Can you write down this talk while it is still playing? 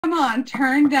Come on,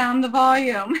 turn down the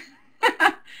volume.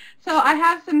 So I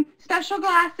have some special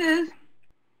glasses.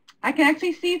 I can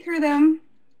actually see through them.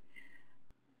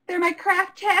 They're my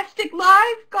Craft-Tastic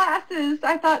Live glasses.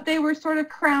 I thought they were sort of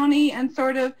crowny and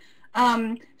sort of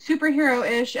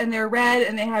superhero-ish, and they're red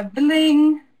and they have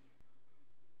bling.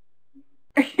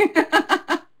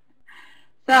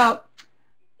 So,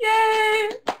 yay!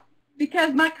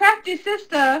 Because my crafty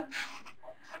sister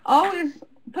always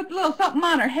puts a little something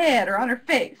on her head or on her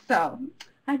face, so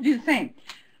I have to do the same.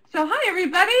 So, hi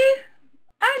everybody!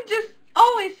 I'm just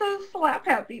always so slap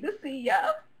happy to see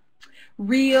ya.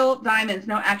 Real diamonds.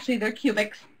 No, actually they're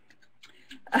cubics.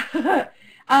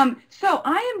 So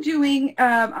I am doing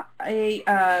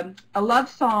a love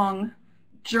song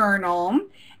journal,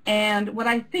 and what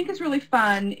I think is really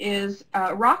fun is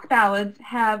rock ballads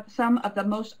have some of the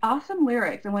most awesome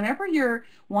lyrics, and whenever you're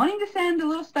wanting to send a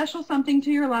little special something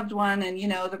to your loved one, and you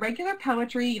know the regular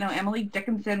poetry, you know, Emily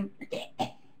Dickinson,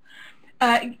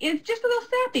 it's just a little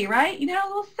sappy, right? You know, a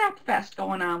little sap fest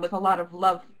going on with a lot of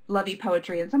lovey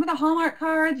poetry. And some of the Hallmark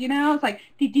cards, you know, it's like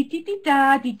dee dee dee dee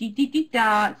da, dee dee dee dee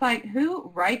da. It's like, who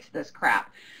writes this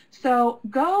crap? So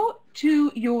go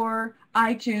to your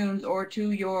iTunes or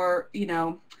to your, you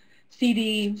know,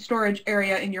 CD storage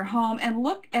area in your home and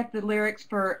look at the lyrics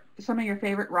for some of your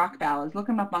favorite rock ballads. Look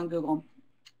them up on Google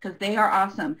because they are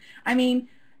awesome. I mean,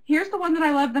 here's the one that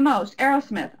I love the most,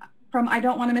 Aerosmith, from I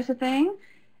Don't Want to Miss a Thing.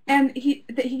 And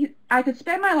I could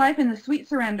spend my life in the sweet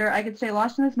surrender. I could stay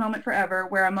lost in this moment forever,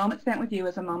 where a moment spent with you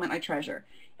is a moment I treasure.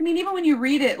 I mean, even when you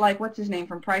read it, like, what's his name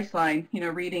from Priceline, you know,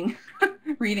 reading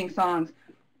reading songs,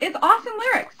 it's awesome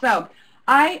lyrics. So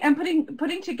I am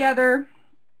putting together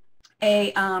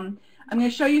I'm going to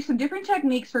show you some different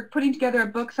techniques for putting together a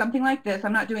book, something like this.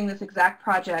 I'm not doing this exact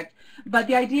project, but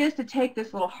the idea is to take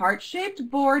this little heart-shaped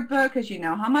board book, because you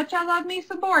know how much I love me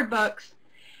some board books,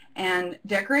 and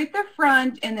decorate the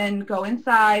front, and then go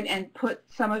inside and put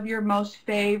some of your most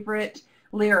favorite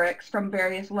lyrics from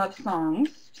various love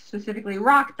songs, specifically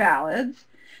rock ballads.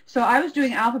 So I was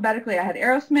doing alphabetically. I had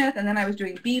Aerosmith, and then I was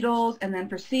doing Beatles, and then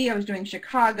for C I was doing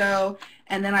Chicago,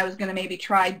 and then I was going to maybe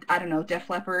try, I don't know, Def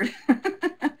Leppard,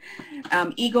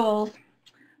 Eagles,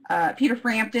 Peter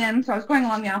Frampton. So I was going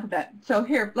along the alphabet. So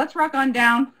here, let's rock on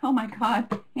down. Oh my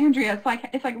God, Andrea,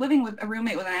 it's like living with a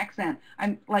roommate with an accent.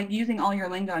 I'm like using all your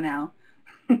lingo now.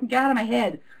 Get out of my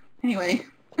head. Anyway,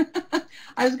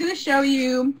 I was going to show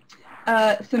you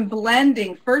some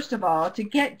blending first of all to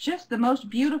get just the most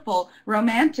beautiful,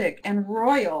 romantic, and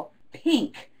royal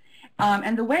pink.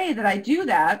 And the way that I do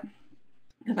that,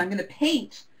 because I'm going to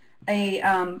paint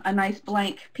a nice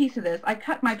blank piece of this. I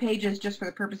cut my pages just for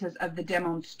the purposes of the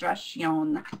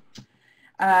demonstration.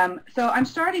 So I'm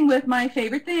starting with my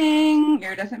favorite thing,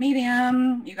 iridescent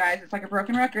medium. You guys, it's like a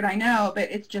broken record, I know,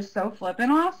 but it's just so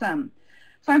flippin' awesome.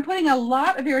 So I'm putting a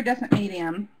lot of iridescent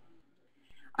medium.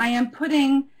 I am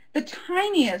putting the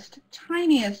tiniest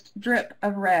drip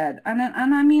of red, and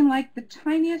I mean like the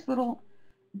tiniest little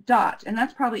dot, and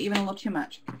that's probably even a little too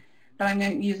much, but I'm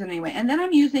going to use it anyway. And then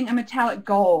I'm using a metallic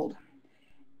gold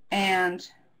and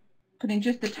putting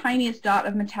just the tiniest dot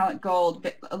of metallic gold,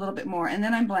 but a little bit more, and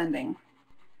then I'm blending.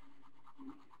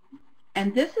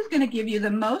 And this is going to give you the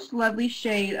most lovely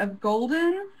shade of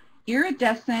golden,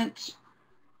 iridescent,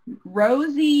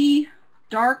 rosy,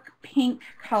 dark pink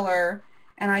color,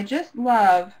 and I just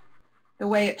love the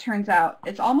way it turns out.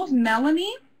 It's almost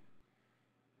melony.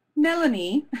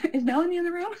 Melanie, is Melanie in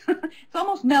the room? It's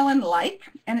almost melon-like,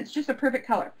 and it's just a perfect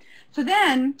color. So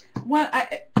then, what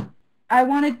I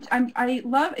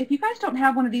love, if you guys don't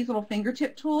have one of these little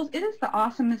fingertip tools, it is the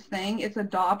awesomest thing. It's a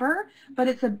dauber, but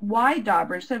it's a wide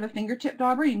dauber instead of a fingertip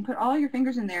dauber. You can put all your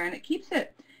fingers in there, and it keeps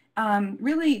it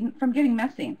really from getting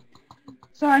messy.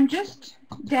 So I'm just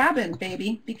dabbing,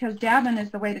 baby, because dabbing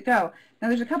is the way to go. Now,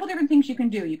 there's a couple different things you can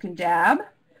do. You can dab,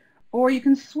 or you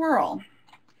can swirl.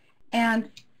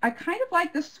 And I kind of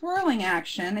like the swirling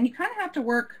action, and you kind of have to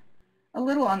work a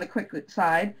little on the quick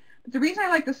side. But the reason I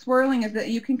like the swirling is that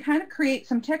you can kind of create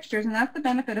some textures, and that's the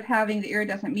benefit of having the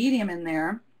iridescent medium in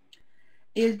there,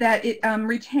 is that it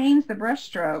retains the brush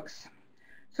strokes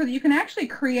so that you can actually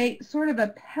create sort of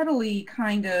a petally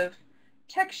kind of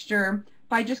texture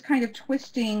by just kind of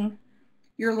twisting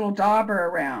your little dauber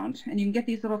around. And you can get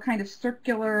these little kind of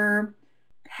circular,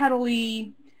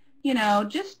 petally, you know,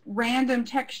 just random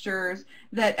textures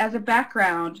that as a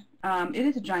background, it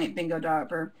is a giant bingo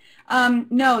dauber.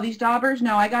 No, these daubers,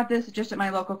 no, I got this just at my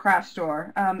local craft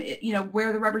store. You know,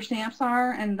 where the rubber stamps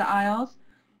are and the aisles.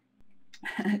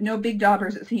 No big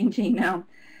daubers at C&T, no.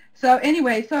 So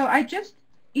anyway, so I just,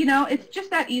 you know, it's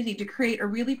just that easy to create a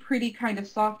really pretty kind of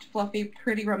soft, fluffy,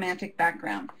 pretty romantic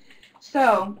background.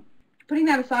 So putting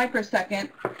that aside for a second,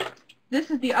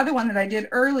 this is the other one that I did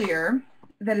earlier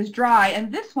that is dry,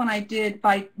 and this one I did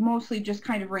by mostly just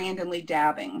kind of randomly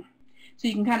dabbing. So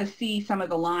you can kind of see some of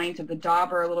the lines of the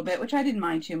dauber a little bit, which I didn't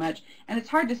mind too much. And it's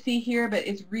hard to see here, but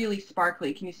it's really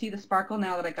sparkly. Can you see the sparkle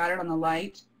now that I got it on the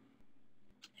light?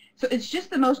 So it's just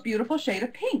the most beautiful shade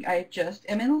of pink. I just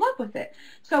am in love with it.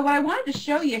 So what I wanted to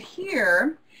show you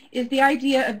here is the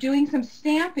idea of doing some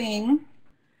stamping.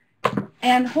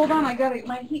 And hold on,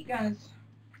 my heat gun is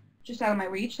just out of my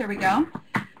reach. There we go.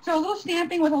 So a little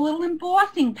stamping with a little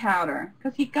embossing powder,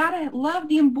 because you gotta love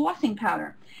the embossing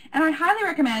powder. And I highly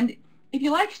recommend, if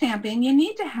you like stamping, you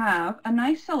need to have a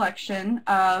nice selection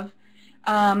of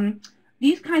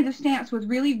these kinds of stamps with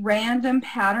really random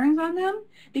patterns on them,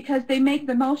 because they make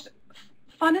the most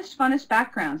funnest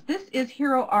backgrounds. This is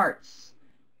Hero Arts.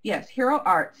 Yes, Hero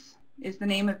Arts is the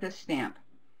name of this stamp.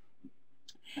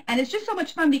 And it's just so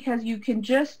much fun because you can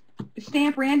just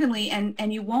stamp randomly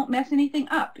and you won't mess anything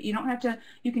up. You don't have to,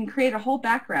 you can create a whole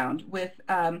background with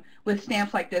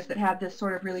stamps like this that have this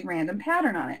sort of really random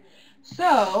pattern on it.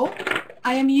 So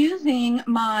I am using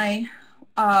my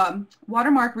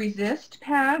Watermark Resist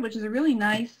pad, which is a really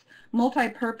nice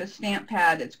multi-purpose stamp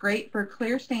pad. It's great for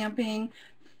clear stamping,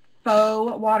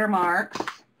 faux watermarks,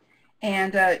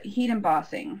 and heat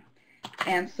embossing.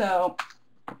 And so,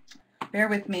 bear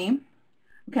with me.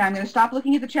 Okay, I'm going to stop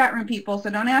looking at the chat room, people, so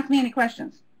don't ask me any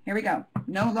questions. Here we go.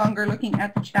 No longer looking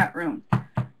at the chat room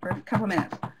for a couple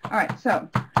minutes. All right, so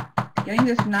getting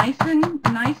this nice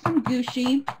and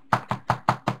gushy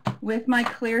with my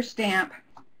clear stamp,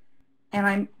 and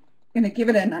I'm going to give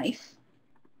it a nice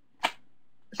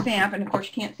stamp, and of course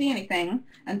you can't see anything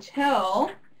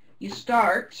until you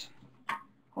start.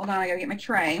 Hold on, I got to get my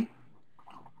tray.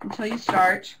 Until you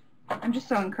start. I'm just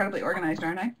so incredibly organized,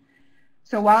 aren't I?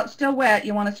 So while it's still wet,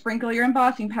 you want to sprinkle your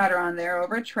embossing powder on there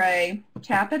over a tray,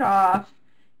 tap it off,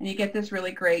 and you get this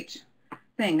really great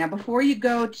thing. Now before you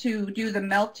go to do the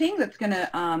melting that's going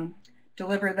to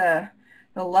deliver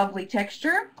the lovely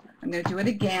texture, I'm going to do it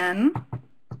again.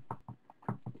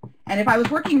 And if I was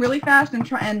working really fast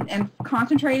and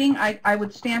concentrating, I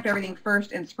would stamp everything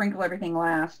first and sprinkle everything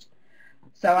last.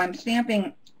 So I'm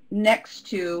stamping next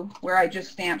to where I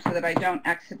just stamped so that I don't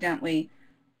accidentally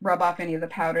rub off any of the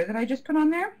powder that I just put on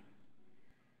there.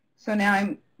 So now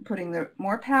I'm putting the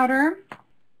more powder,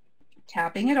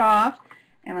 tapping it off,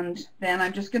 and then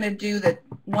I'm just going to do the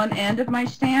one end of my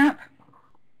stamp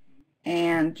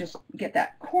and just get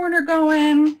that corner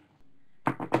going.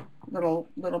 Little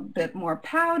bit more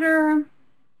powder.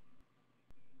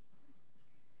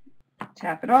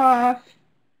 Tap it off.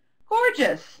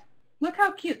 Gorgeous. Look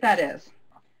how cute that is.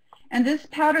 And this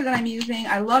powder that I'm using,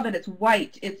 I love it. It's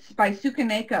white. It's by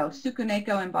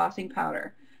Sukuneko embossing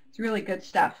powder. It's really good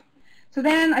stuff. So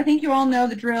then I think you all know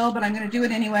the drill, but I'm going to do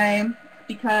it anyway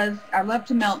because I love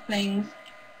to melt things.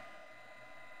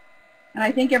 And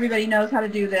I think everybody knows how to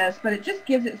do this, but it just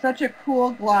gives it such a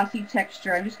cool glossy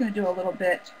texture. I'm just going to do a little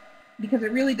bit because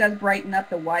it really does brighten up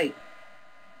the white.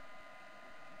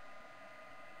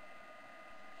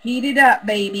 Heat it up,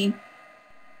 baby.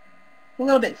 It's a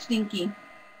little bit stinky.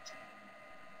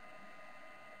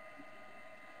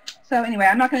 So anyway,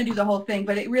 I'm not going to do the whole thing,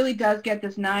 but it really does get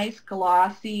this nice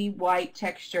glossy white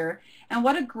texture. And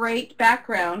what a great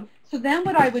background. So then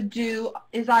what I would do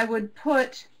is I would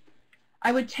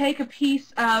take a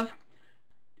piece of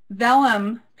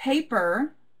vellum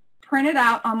paper, print it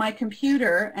out on my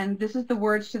computer, and this is the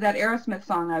words to that Aerosmith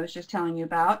song I was just telling you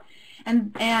about,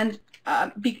 and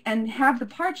have the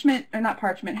parchment, or not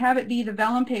parchment, have it be the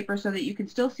vellum paper so that you can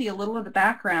still see a little of the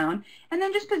background, and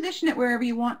then just position it wherever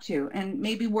you want to, and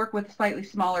maybe work with slightly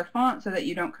smaller font so that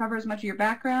you don't cover as much of your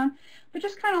background, but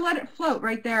just kind of let it float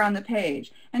right there on the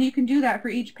page. And you can do that for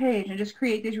each page and just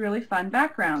create these really fun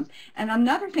backgrounds. And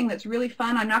another thing that's really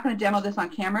fun, I'm not going to demo this on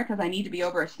camera because I need to be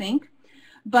over a sink,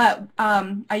 but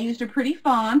I used a pretty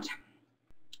font,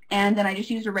 and then I just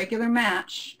used a regular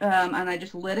match, and I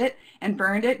just lit it and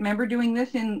burned it. Remember doing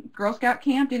this in Girl Scout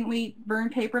camp? Didn't we burn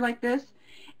paper like this?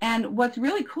 And what's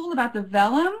really cool about the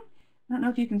vellum, I don't know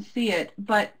if you can see it,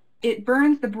 but it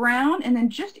burns the brown, and then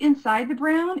just inside the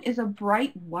brown is a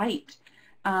bright white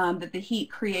that the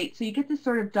heat creates. So you get this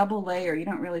sort of double layer. You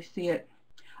don't really see it.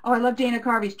 Oh, I love Dana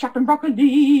Carvey's chopping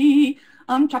broccoli.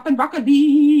 I'm chopping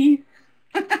broccoli.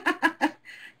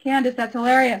 Candace, that's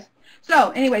hilarious. So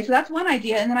anyway, so that's one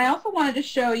idea. And then I also wanted to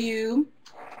show you,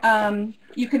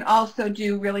 you can also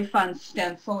do really fun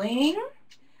stenciling.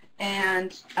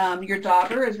 And your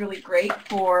dauber is really great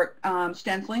for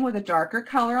stenciling with a darker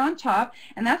color on top.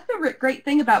 And that's the great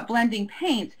thing about blending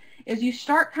paints, is you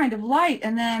start kind of light,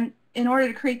 and then in order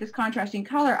to create this contrasting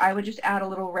color, I would just add a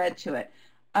little red to it.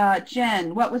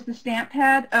 Jen, what was the stamp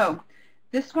pad? Oh,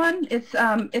 this one,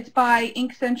 it's by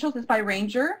Ink Essentials. It's by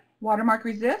Ranger, watermark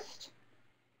resist.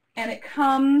 And it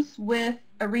comes with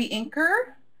a re-inker,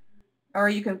 or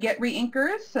you can get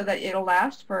re-inkers so that it'll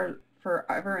last for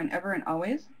forever and ever and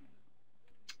always.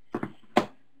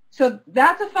 So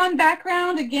that's a fun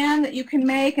background, again, that you can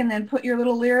make and then put your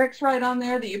little lyrics right on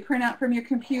there that you print out from your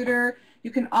computer.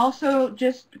 You can also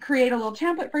just create a little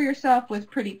template for yourself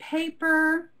with pretty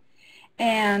paper.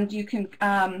 And you can,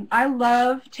 I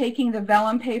love taking the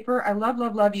vellum paper. I love,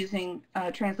 love, love using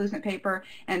translucent paper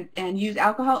and use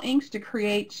alcohol inks to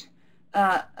create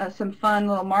some fun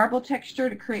little marble texture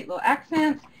to create little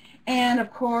accents. And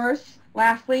of course,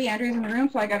 lastly, Andrea's in the room,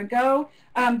 so I got to go.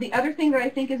 The other thing that I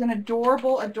think is an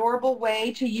adorable, adorable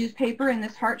way to use paper in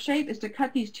this heart shape is to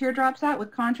cut these teardrops out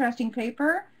with contrasting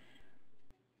paper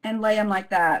and lay them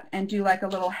like that and do like a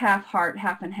little half heart,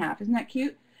 half and half. Isn't that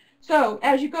cute? So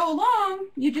as you go along,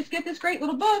 you just get this great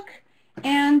little book.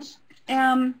 And,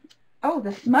 oh,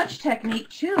 the smudge technique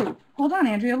too. Hold on,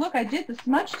 Andrea. Look, I did the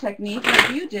smudge technique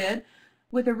like you did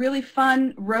with a really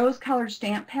fun rose-colored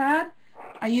stamp pad.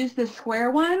 I used this square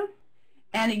one,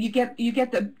 and you get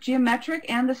the geometric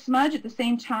and the smudge at the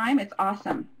same time. It's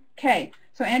awesome. Okay,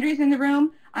 so Andrea's in the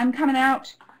room. I'm coming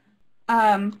out.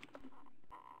 Bye.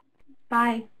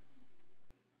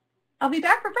 I'll be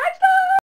back for Friday.